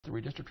the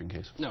redistricting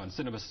case. No, and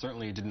Sinema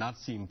certainly did not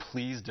seem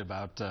pleased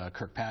about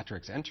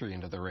Kirkpatrick's entry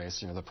into the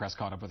race. You know, the press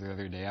caught up with her the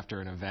other day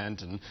after an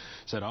event and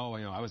said, oh,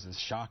 you know, I was as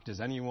shocked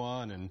as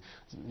anyone. And,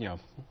 you know,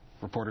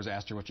 reporters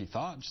asked her what she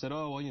thought. She said,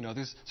 oh, well, you know,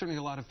 there's certainly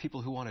a lot of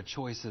people who want a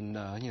choice in,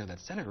 you know, that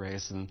Senate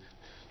race. And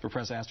the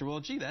press asked her,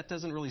 well, gee, that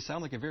doesn't really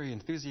sound like a very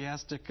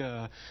enthusiastic,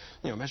 you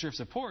know, measure of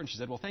support. And she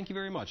said, well, thank you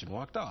very much, and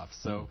walked off.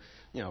 So,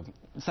 you know,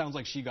 it sounds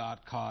like she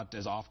got caught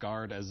as off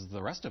guard as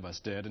the rest of us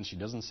did, and she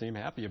doesn't seem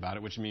happy about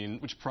it, which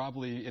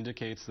probably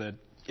indicates that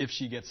if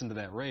she gets into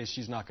that race,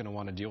 she's not going to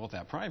want to deal with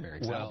that primary,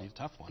 because that'll be a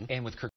tough one. And with